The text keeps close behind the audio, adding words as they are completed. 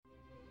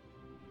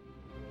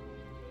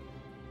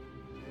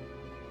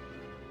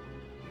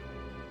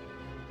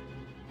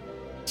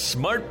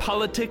Smart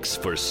politics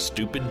for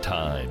stupid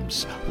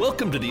times.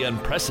 Welcome to the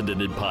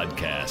Unprecedented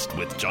Podcast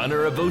with John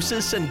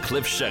Aravosis and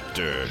Cliff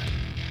Schechter.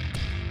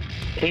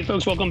 Hey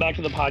folks, welcome back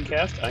to the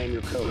podcast. I am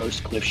your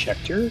co-host Cliff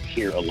Schechter,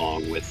 here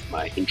along with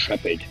my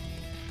intrepid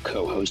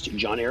co-host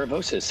John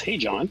Aravosis. Hey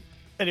John.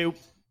 Hello.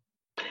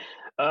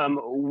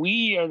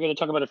 We are going to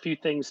talk about a few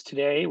things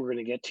today. We're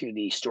going to get to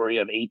the story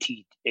of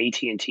AT&T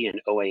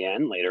and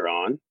OAN later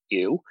on.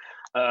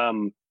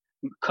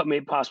 May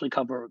possibly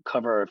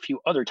cover a few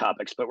other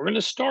topics, but we're going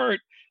to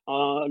start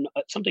on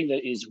something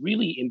that is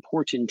really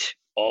important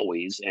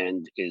always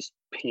and is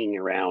pinging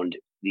around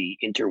the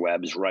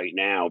interwebs right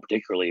now,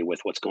 particularly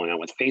with what's going on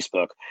with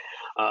Facebook,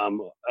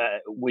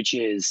 which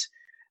is,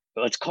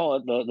 let's call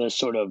it the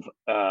sort of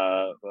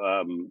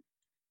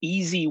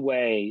easy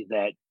way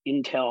that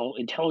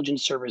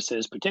intelligence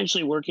services,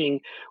 potentially working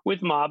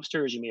with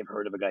mobsters, you may have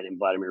heard of a guy named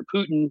Vladimir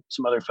Putin,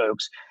 some other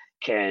folks,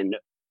 can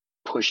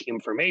push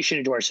information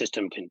into our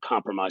system, can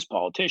compromise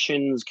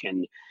politicians,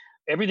 can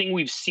everything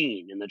we've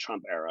seen in the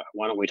Trump era.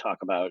 Why don't we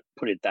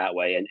put it that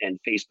way? And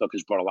Facebook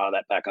has brought a lot of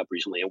that back up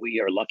recently. And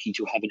we are lucky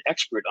to have an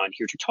expert on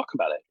here to talk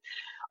about it.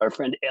 Our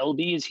friend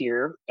LB is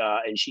here,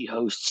 and she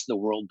hosts The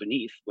World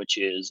Beneath, which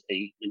is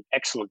an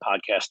excellent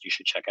podcast you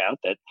should check out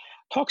that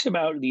talks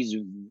about these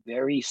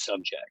very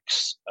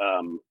subjects.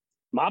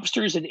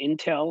 Mobsters and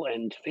Intel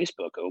and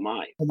Facebook. Oh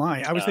my.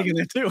 I was thinking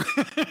that too.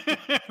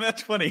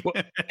 That's funny. Well,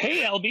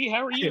 hey, LB,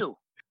 how are you?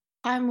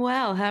 I'm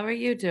well. How are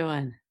you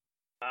doing?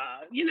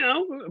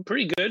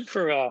 Pretty good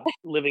for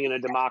living in a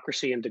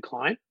democracy in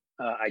decline,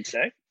 I'd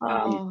say.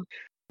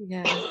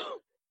 Yeah.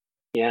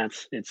 Yeah,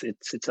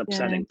 it's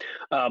upsetting.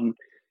 Yeah.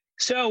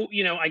 So,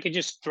 I could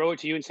just throw it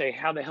to you and say,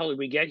 how the hell did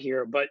we get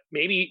here? But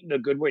maybe the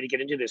good way to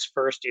get into this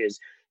first is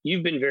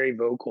you've been very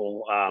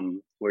vocal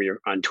where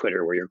you're on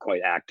Twitter, where you're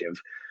quite active,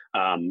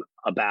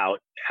 about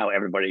how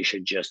everybody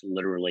should just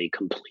literally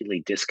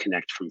completely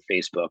disconnect from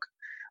Facebook.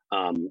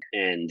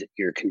 And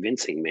you're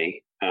convincing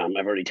me.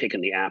 I've already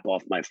taken the app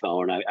off my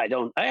phone. I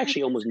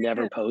actually almost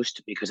never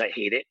post because I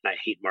hate it and I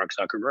hate Mark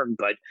Zuckerberg,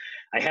 but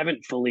I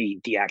haven't fully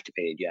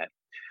deactivated yet.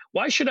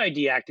 Why should I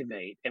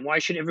deactivate and why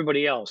should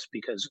everybody else?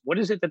 Because what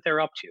is it that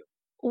they're up to?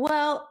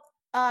 Well,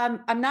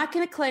 I'm not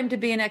going to claim to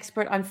be an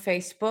expert on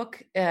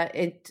Facebook,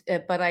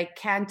 but I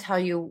can tell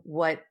you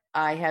what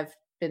I have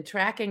been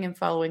tracking and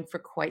following for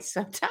quite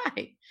some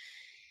time.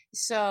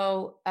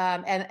 So,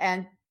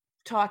 and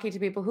talking to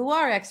people who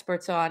are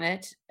experts on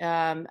it,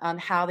 on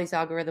how these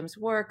algorithms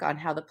work, on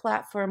how the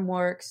platform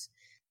works.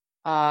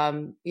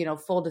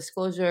 Full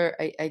disclosure,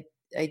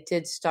 I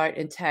did start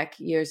in tech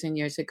years and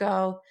years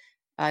ago,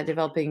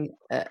 developing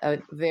a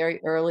very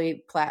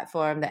early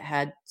platform that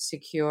had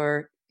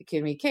secure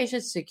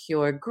communications,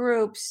 secure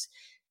groups,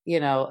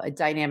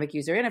 dynamic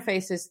user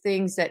interfaces,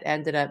 things that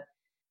ended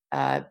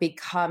up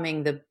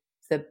becoming the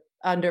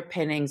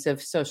underpinnings of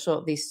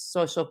these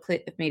social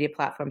media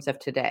platforms of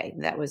today.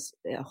 That was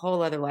a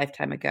whole other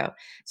lifetime ago.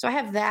 So I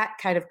have that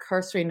kind of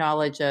cursory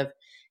knowledge of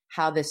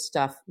how this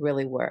stuff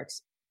really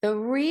works. The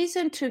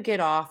reason to get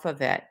off of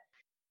it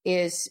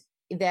is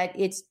that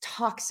it's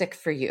toxic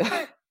for you.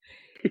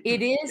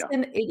 It is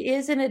an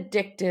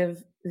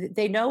addictive.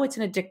 They know it's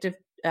an addictive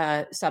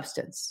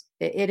substance.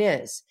 It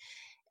is.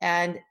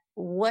 And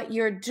what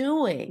you're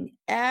doing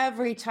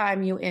every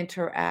time you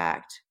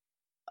interact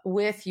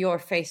with your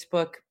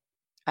Facebook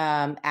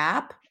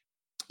app,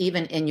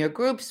 even in your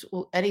groups,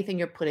 anything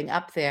you're putting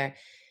up there,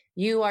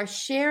 you are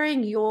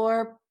sharing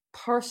your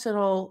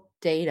personal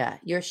data.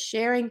 You're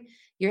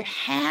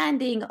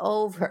handing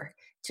over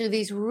to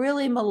these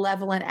really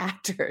malevolent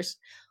actors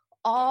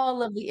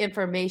all of the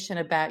information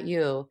about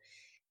you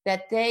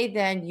that they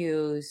then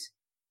use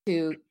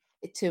to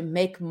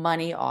make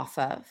money off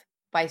of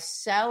by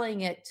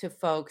selling it to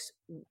folks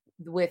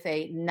with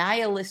a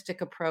nihilistic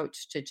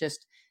approach to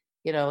just,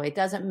 it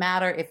doesn't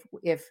matter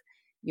if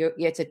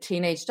it's a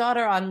teenage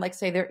daughter on, like,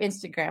 say, their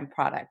Instagram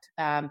product,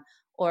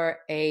 or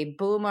a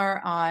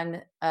boomer on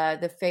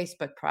the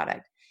Facebook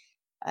product.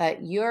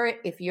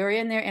 If you're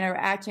in there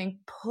interacting,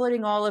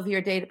 putting all of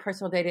your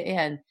personal data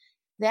in,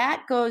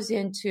 that goes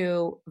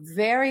into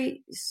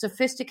very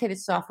sophisticated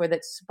software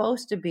that's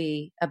supposed to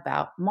be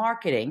about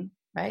marketing,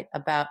 right?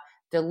 About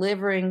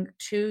delivering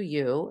to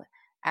you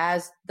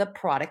as the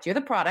product. You're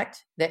the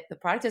product. The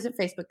product isn't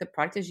Facebook. The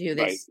product is you.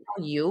 They Right.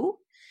 sell you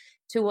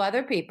to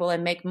other people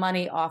and make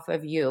money off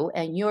of you.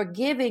 And you're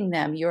giving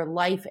them your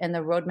life and the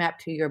roadmap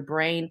to your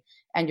brain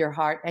and your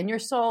heart and your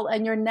soul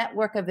and your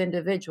network of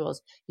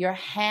individuals. You're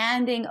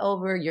handing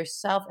over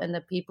yourself and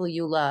the people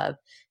you love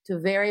to a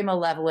very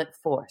malevolent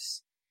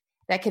force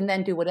that can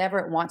then do whatever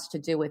it wants to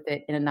do with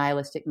it in a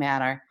nihilistic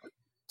manner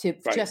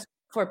just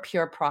for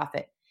pure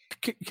profit.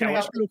 Can I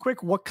ask real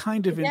quick, what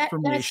kind of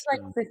information? That's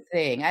like the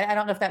thing. I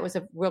don't know if that was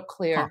a real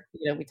clear,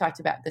 we talked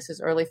about this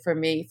is early for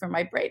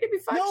my brain to be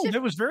functioning. No,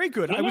 that was very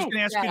good. I was going to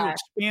ask you to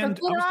expand.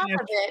 So get off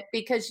of it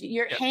because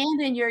you're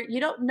handing you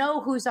don't know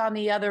who's on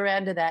the other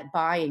end of that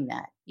buying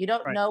that. You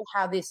don't know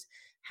how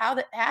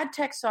the ad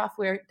tech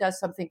software does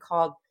something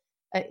called,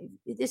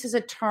 this is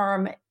a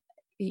term,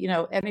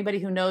 anybody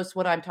who knows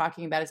what I'm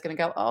talking about is going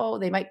to go, oh,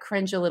 they might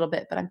cringe a little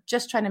bit, but I'm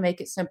just trying to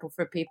make it simple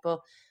for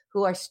people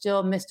who are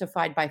still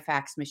mystified by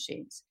fax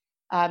machines.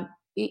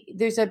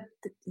 There's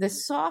the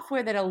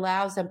software that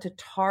allows them to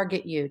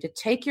target you, to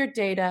take your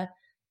data,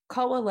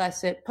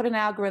 coalesce it, put an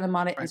algorithm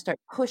on it, and start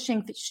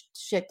pushing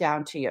shit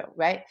down to you,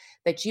 right?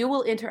 That you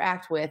will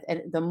interact with.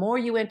 And the more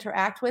you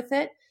interact with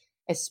it,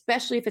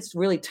 especially if it's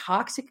really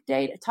toxic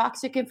data,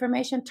 toxic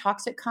information,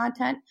 toxic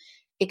content,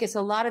 it gets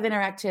a lot of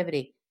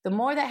interactivity. The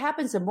more that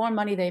happens, the more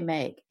money they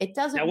make. It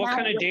doesn't matter. Now, what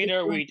kind of data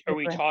are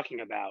we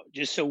talking about?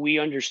 Just so we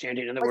understand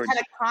it. In other words, kind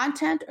of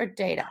content or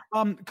data?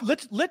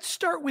 Let's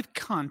start with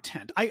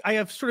content. I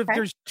have sort of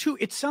there's two.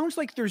 It sounds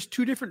like there's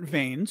two different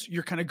veins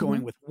you're kind of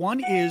going with.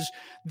 One is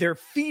they're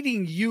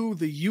feeding you,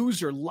 the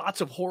user,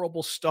 lots of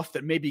horrible stuff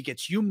that maybe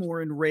gets you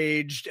more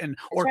enraged, in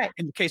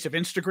the case of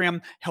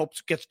Instagram,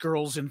 gets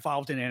girls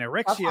involved in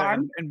anorexia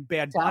and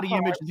bad body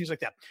image and things like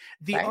that.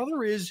 The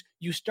other is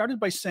you started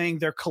by saying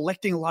they're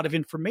collecting a lot of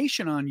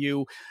information on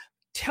you.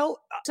 So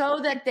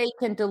that they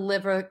can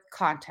deliver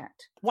content.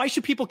 Why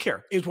should people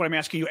care is what I'm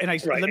asking you. And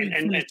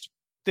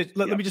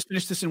let me just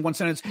finish this in one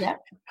sentence. Yeah.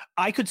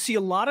 I could see a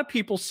lot of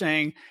people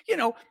saying,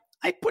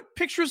 I put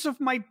pictures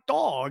of my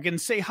dog and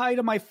say hi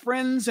to my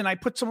friends, and I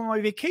put some of my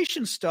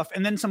vacation stuff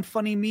and then some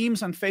funny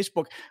memes on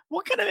Facebook.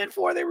 What kind of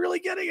info are they really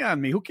getting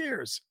on me? Who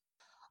cares?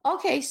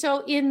 Okay,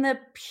 so in the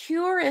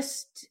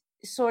purest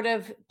sort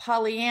of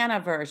Pollyanna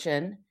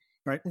version,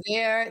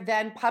 they're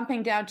then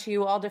pumping down to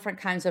you all different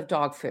kinds of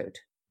dog food,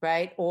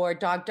 right? Or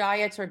dog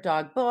diets or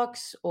dog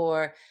books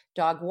or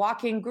dog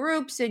walking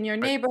groups in your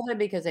neighborhood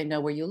because they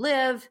know where you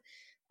live.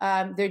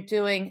 They're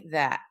doing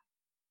that.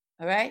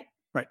 All right?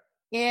 Right.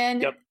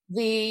 In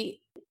the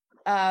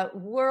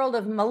world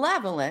of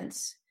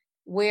malevolence,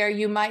 where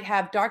you might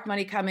have dark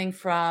money coming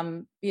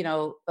from,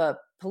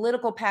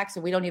 political PACs,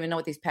 and we don't even know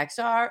what these PACs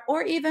are,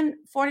 or even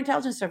foreign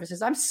intelligence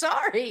services. I'm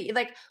sorry.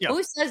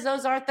 Who says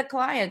those aren't the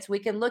clients? We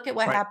can look at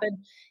what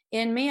happened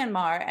in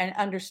Myanmar and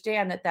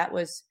understand that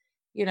was,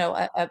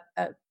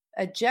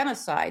 a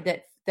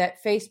genocide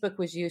that Facebook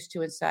was used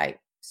to incite.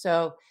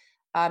 So,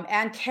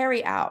 and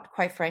carry out,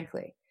 quite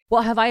frankly.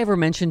 Well, have I ever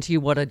mentioned to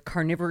you what a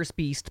carnivorous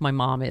beast my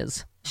mom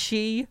is?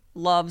 She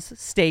loves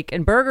steak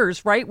and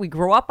burgers, right? We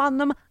grew up on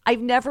them.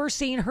 I've never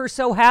seen her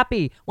so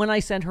happy when I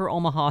sent her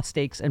Omaha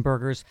steaks and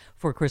burgers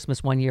for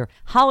Christmas one year.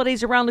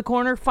 Holidays around the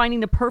corner,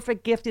 finding the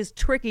perfect gift is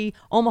tricky.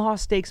 Omaha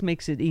Steaks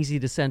makes it easy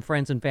to send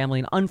friends and family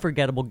an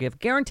unforgettable gift,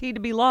 guaranteed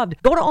to be loved.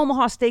 Go to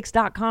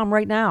omahasteaks.com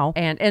right now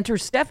and enter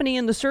Stephanie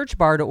in the search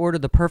bar to order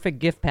the perfect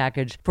gift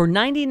package. For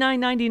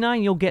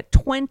 $99.99, you'll get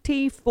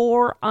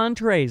 24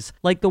 entrees,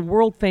 like the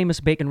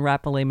world-famous bacon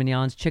wrap filet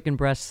mignons, chicken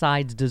breasts,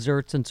 sides,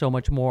 desserts, and so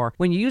much more.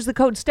 When you use the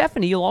code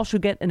Stephanie, you'll also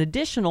get an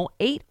additional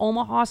 8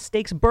 Omaha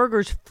Steaks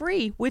burgers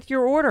free with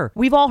your order.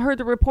 We've all heard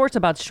the reports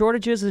about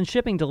shortages and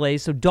shipping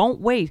delays, so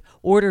don't wait.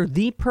 Order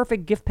the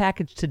perfect gift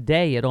package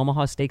today at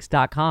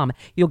omahasteaks.com.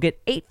 You'll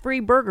get 8 free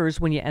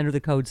burgers when you enter the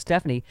code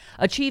Stephanie.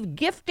 Achieve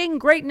gifting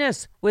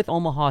greatness with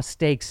Omaha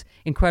Steaks.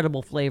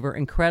 Incredible flavor,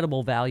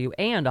 incredible value,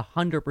 and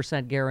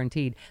 100%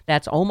 guaranteed.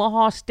 That's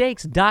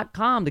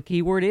omahasteaks.com. The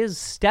keyword is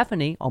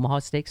Stephanie,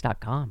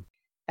 omahasteaks.com.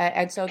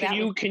 And so can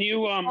you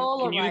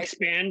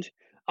expand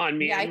on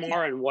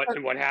Myanmar and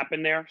what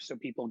happened there so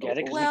people get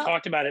it? Because we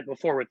talked about it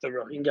before with the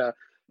Rohingya,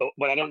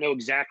 but I don't know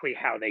exactly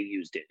how they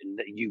used it, and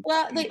you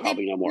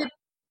probably know more.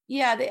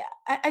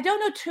 I don't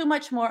know too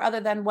much more other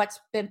than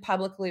what's been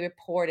publicly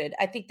reported.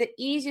 I think the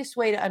easiest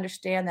way to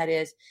understand that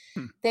is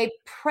they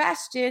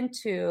pressed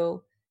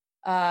into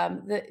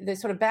the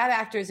sort of bad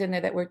actors in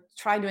there that were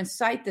trying to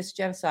incite this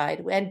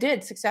genocide and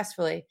did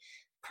successfully.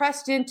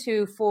 Pressed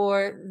into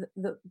for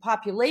the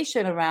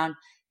population around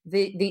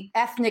the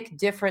ethnic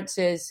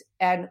differences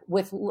and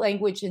with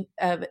language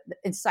of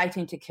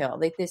inciting to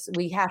kill.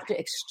 We have to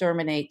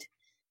exterminate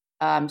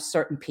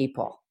certain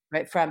people,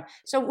 right?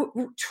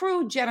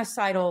 True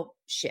genocidal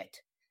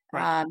shit.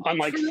 Right. On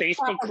like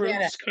Facebook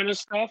groups kind of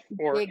stuff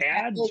or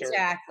ads?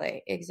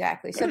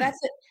 Exactly. So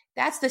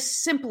that's the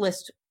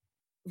simplest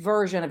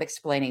version of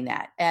explaining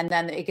that. And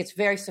then it gets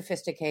very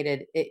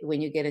sophisticated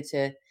when you get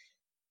into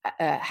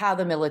how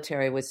the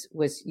military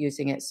was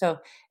using it. So,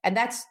 and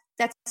that's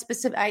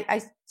specific.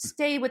 I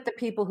stay with the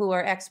people who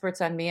are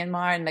experts on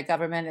Myanmar and the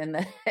government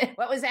and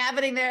what was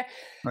happening there,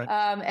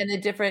 and the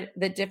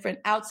different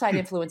outside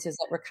influences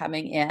that were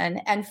coming in,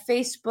 and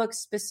Facebook's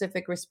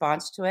specific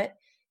response to it.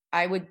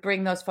 I would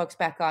bring those folks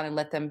back on and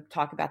let them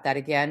talk about that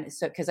again.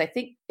 So, because I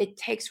think it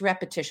takes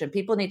repetition.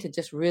 People need to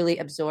just really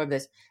absorb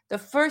this. The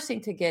first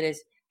thing to get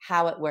is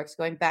how it works.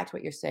 Going back to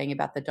what you're saying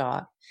about the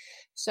dog.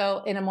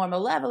 So, in a more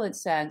malevolent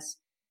sense.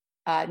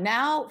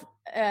 Now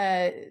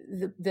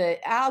the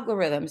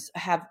algorithms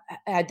have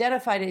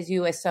identified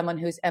you as someone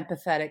who's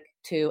empathetic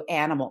to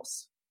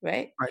animals,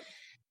 right?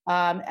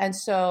 And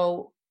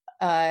so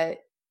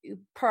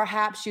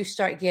perhaps you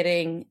start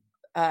getting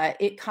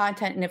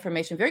content and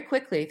information very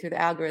quickly through the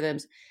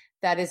algorithms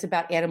that is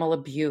about animal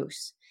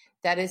abuse.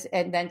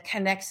 And then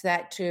connects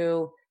that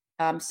to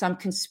some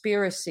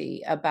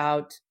conspiracy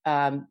about,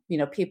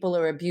 people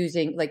are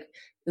abusing, like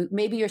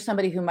maybe you're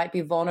somebody who might be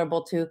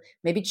vulnerable to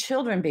maybe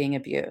children being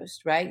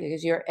abused, right?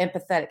 Because you're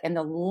empathetic, and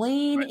to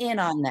lean in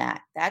on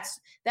that. That's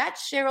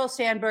Sheryl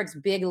Sandberg's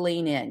big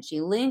lean in. She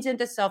leans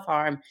into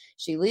self-harm.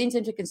 She leans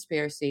into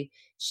conspiracy.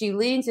 She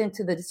leans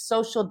into the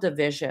social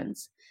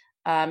divisions.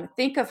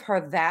 Think of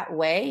her that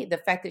way. The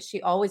fact that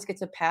she always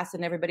gets a pass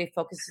and everybody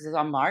focuses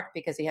on Mark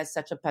because he has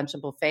such a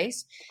punchable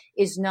face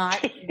is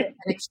not an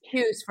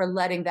excuse for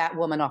letting that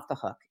woman off the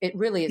hook. It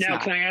really is now,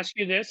 not. Can I ask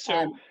you this?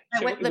 So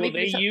will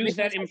they use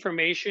that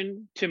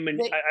information to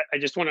I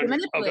just want to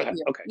manipulate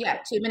you. Okay. Yeah,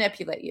 to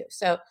manipulate you.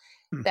 So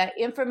that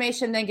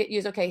information then get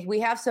used. Okay, we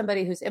have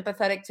somebody who's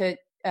empathetic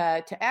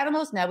to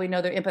animals. Now we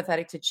know they're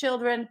empathetic to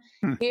children.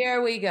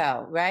 Here we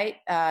go, right?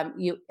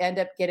 You end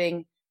up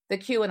getting the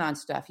QAnon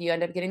stuff. You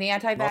end up getting the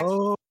anti-vax.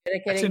 Oh,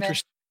 that's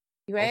interesting.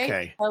 Right?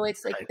 Okay. So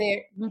it's like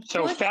they're...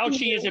 So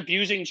Fauci is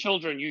abusing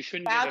children. You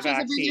shouldn't get a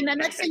vaccine. Abusing. The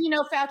next thing you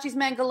know, Fauci's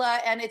Mengele,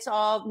 and it's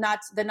all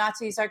nuts. The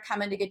Nazis are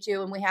coming to get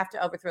you, and we have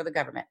to overthrow the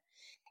government.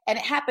 And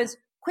it happens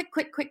quick.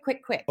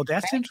 Oh,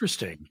 that's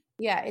interesting.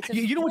 Yeah, it's a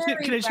you know what's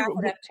very rapid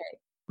uptake.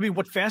 I mean,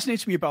 what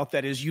fascinates me about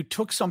that is you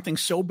took something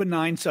so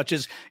benign, such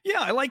as,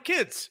 I like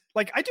kids.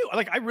 Like I do.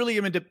 Like I really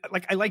am into,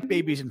 like, I like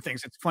babies and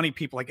things. It's funny.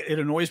 People it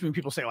annoys me when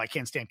people say, I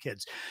can't stand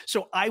kids.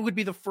 So I would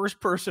be the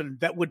first person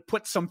that would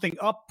put something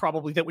up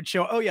probably that would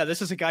show,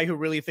 this is a guy who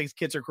really thinks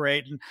kids are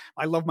great. And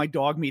I love my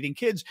dog meeting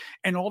kids.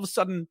 And all of a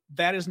sudden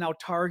that has now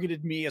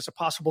targeted me as a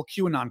possible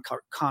QAnon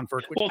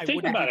convert. Which I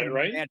think about it,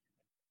 right? Imagine.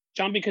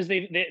 John, because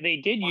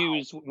they did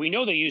use, we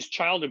know they used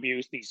child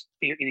abuse, these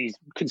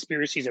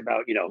conspiracies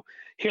about,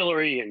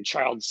 Hillary and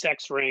child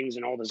sex rings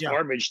and all this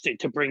garbage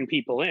to bring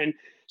people in.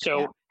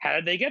 So how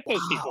did they get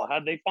those people? How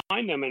did they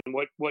find them? And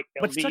what But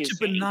LD such is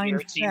a benign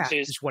fact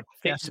is what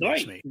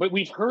fascinates me. But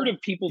we've heard of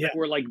people that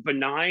were like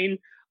benign,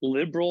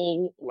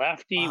 liberal,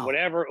 lefty,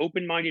 whatever,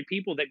 open-minded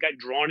people that got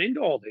drawn into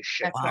all this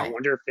shit. I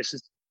wonder if this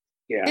is...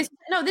 Yeah.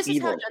 This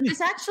is how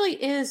this actually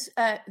is.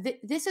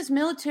 This is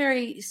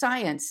military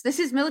science. This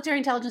is military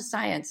intelligence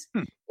science.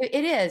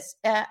 It is.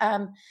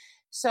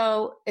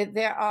 So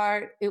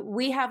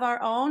we have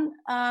our own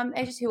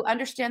agents who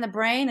understand the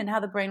brain and how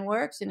the brain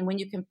works, and when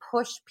you can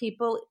push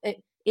people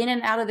in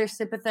and out of their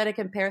sympathetic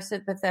and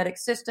parasympathetic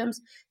systems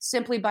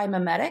simply by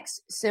memetics,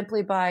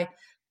 simply by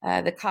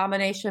the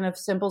combination of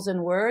symbols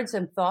and words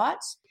and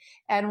thoughts,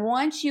 and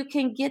once you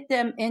can get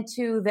them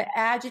into the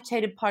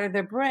agitated part of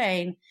their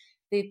brain.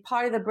 The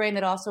part of the brain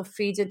that also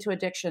feeds into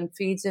addiction,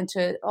 feeds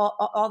into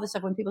all this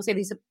stuff. When people say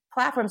these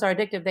platforms are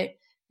addictive,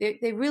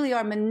 they really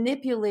are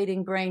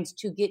manipulating brains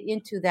to get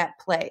into that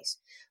place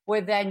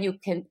where then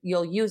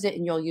you'll use it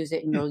and you'll use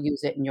it and you'll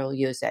use it and you'll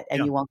use it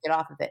and you won't get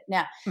off of it.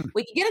 Now,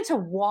 we can get into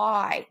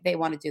why they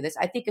want to do this.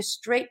 I think a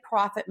straight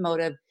profit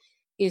motive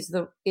is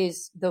the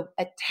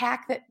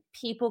attack that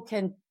people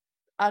can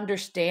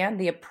understand,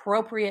 the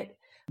appropriate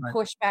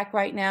pushback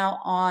right now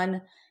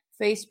on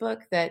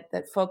Facebook that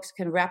folks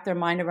can wrap their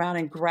mind around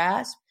and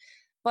grasp.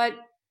 But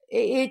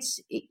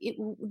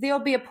there'll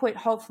be a point,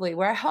 hopefully,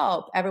 where I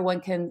hope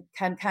everyone can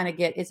kind of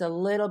get, it's a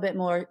little bit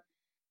more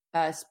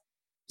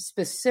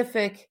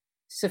specific,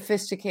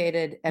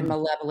 sophisticated, and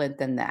malevolent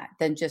than that,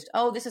 than just,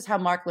 this is how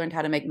Mark learned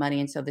how to make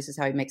money, and so this is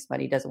how he makes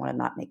money. He doesn't want to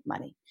not make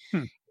money.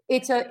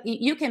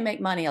 You can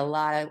make money a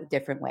lot of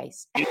different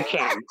ways. You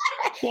can.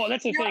 Well,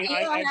 that's the thing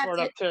I brought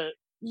up to...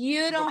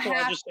 You don't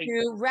have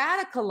to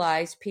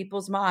radicalize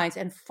people's minds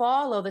and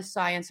follow the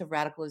science of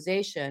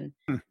radicalization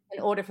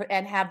in order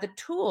and have the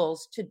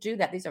tools to do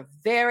that. These are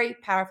very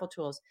powerful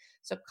tools.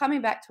 So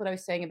coming back to what I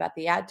was saying about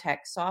the ad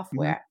tech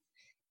software,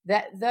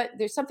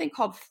 there's something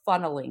called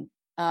funneling.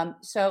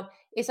 So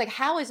it's like,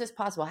 how is this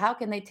possible? How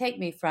can they take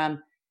me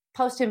from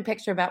posting a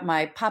picture about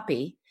my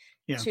puppy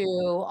to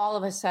all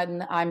of a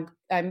sudden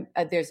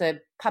there's a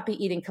puppy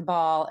eating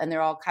cabal and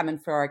they're all coming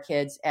for our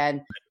kids,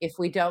 and if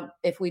we don't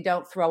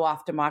throw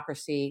off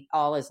democracy,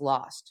 all is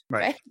lost,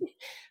 right?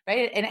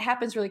 And it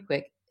happens really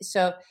quick.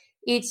 So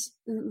it's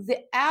the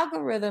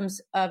algorithms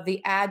of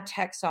the ad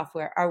tech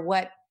software are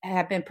what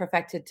have been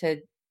perfected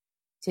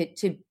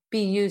to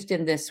be used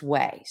in this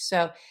way.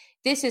 So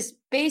this is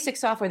basic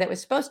software that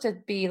was supposed to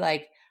be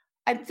like,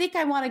 I think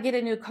I want to get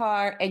a new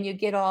car, and you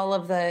get all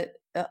of the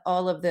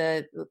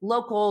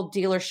local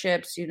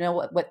dealerships,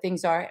 what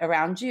things are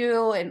around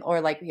you, or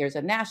like, here's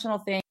a national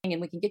thing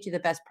and we can get you the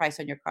best price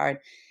on your car.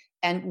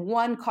 And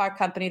one car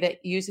company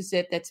that uses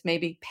it, that's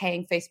maybe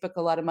paying Facebook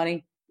a lot of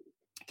money,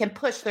 can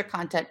push their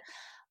content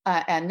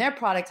and their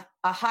product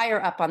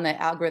higher up on the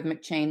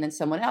algorithmic chain than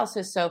someone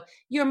else's. So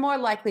you're more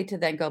likely to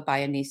then go buy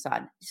a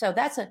Nissan. So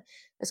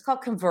it's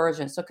called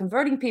conversion. So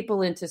converting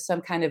people into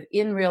some kind of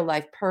in real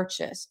life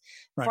purchase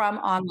from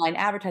online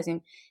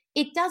advertising.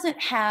 It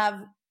doesn't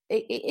have,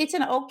 it's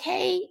an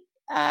okay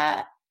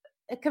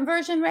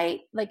conversion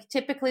rate, like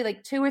typically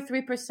like 2 or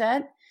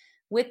 3%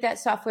 with that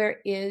software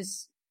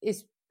is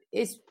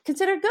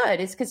considered good.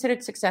 It's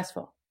considered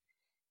successful.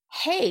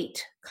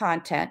 Hate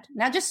content.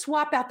 Now just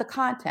swap out the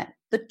content.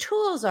 The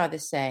tools are the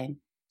same.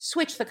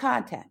 Switch the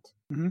content,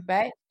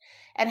 right?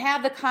 And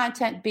have the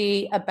content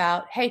be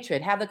about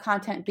hatred, have the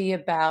content be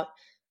about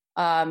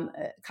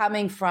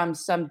coming from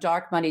some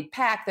dark moneyed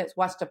pack that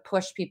wants to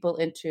push people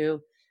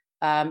into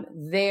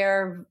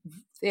their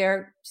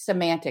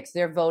semantics,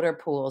 their voter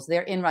pools,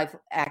 their in-right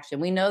action.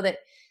 We know that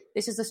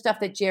this is the stuff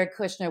that Jared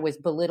Kushner was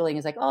belittling.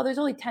 Is like, oh, there's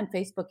only 10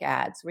 Facebook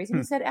ads. The reason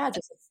he said ads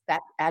is it's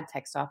that ad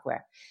tech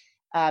software.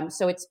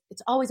 So it's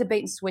always a bait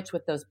and switch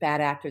with those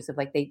bad actors of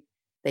like they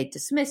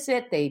dismiss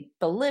it, they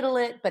belittle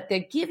it, but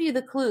they give you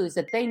the clues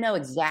that they know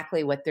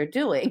exactly what they're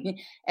doing.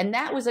 And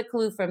that was a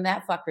clue from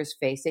that fucker's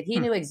face, that he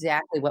knew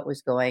exactly what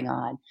was going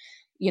on,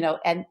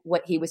 and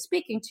what he was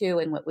speaking to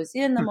and what was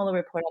in the Mueller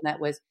report on that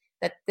was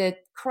that the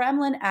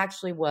Kremlin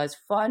actually was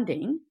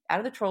funding, out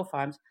of the troll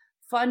farms,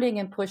 funding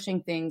and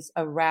pushing things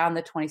around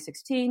the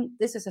 2016.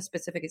 This is a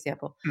specific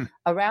example.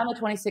 Around the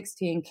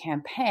 2016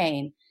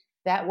 campaign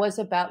that was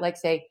about, like,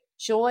 say,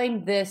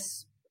 join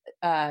this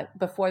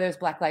before there's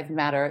Black Lives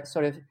Matter,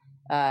 sort of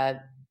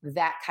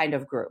that kind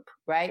of group,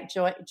 right?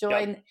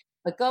 Join,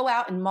 but go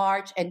out and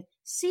march and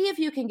see if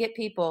you can get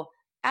people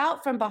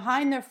out from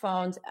behind their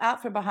phones,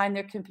 out from behind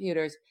their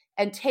computers,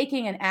 and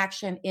taking an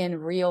action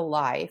in real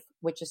life,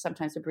 which is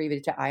sometimes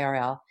abbreviated to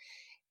IRL,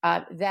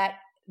 that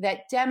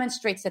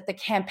demonstrates that the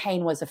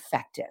campaign was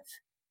effective,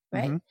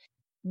 right?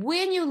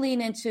 When you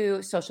lean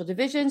into social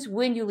divisions,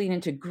 when you lean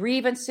into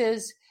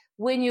grievances,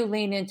 when you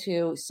lean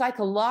into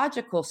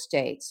psychological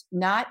states,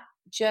 not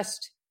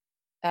just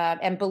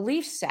and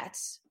belief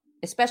sets,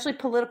 especially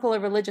political or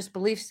religious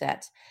belief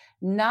sets,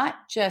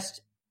 not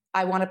just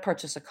I want to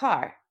purchase a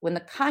car. When the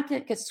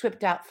content gets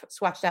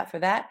swatched out for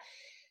that,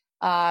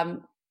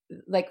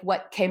 like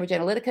what Cambridge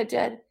Analytica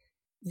did,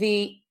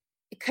 the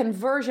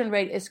conversion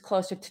rate is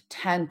closer to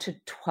 10 to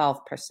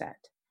 12%.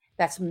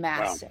 That's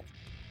massive. Wow.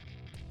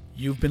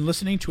 You've been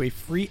listening to a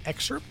free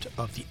excerpt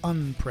of the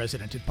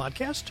Unprecedented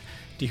podcast.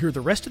 To hear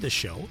the rest of the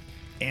show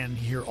and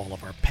hear all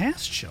of our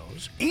past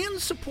shows and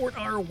support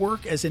our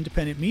work as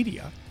independent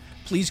media,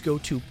 please go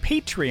to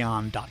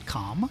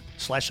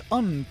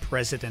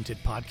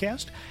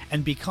patreon.com/unprecedentedpodcast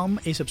and become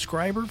a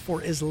subscriber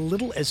for as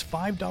little as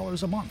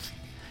 $5 a month.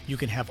 You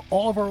can have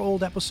all of our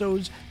old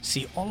episodes,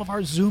 see all of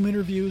our Zoom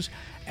interviews,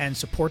 and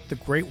support the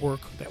great work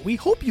that we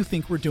hope you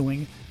think we're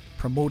doing,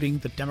 promoting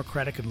the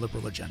democratic and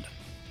liberal agenda.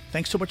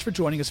 Thanks so much for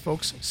joining us,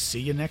 folks.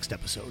 See you next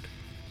episode.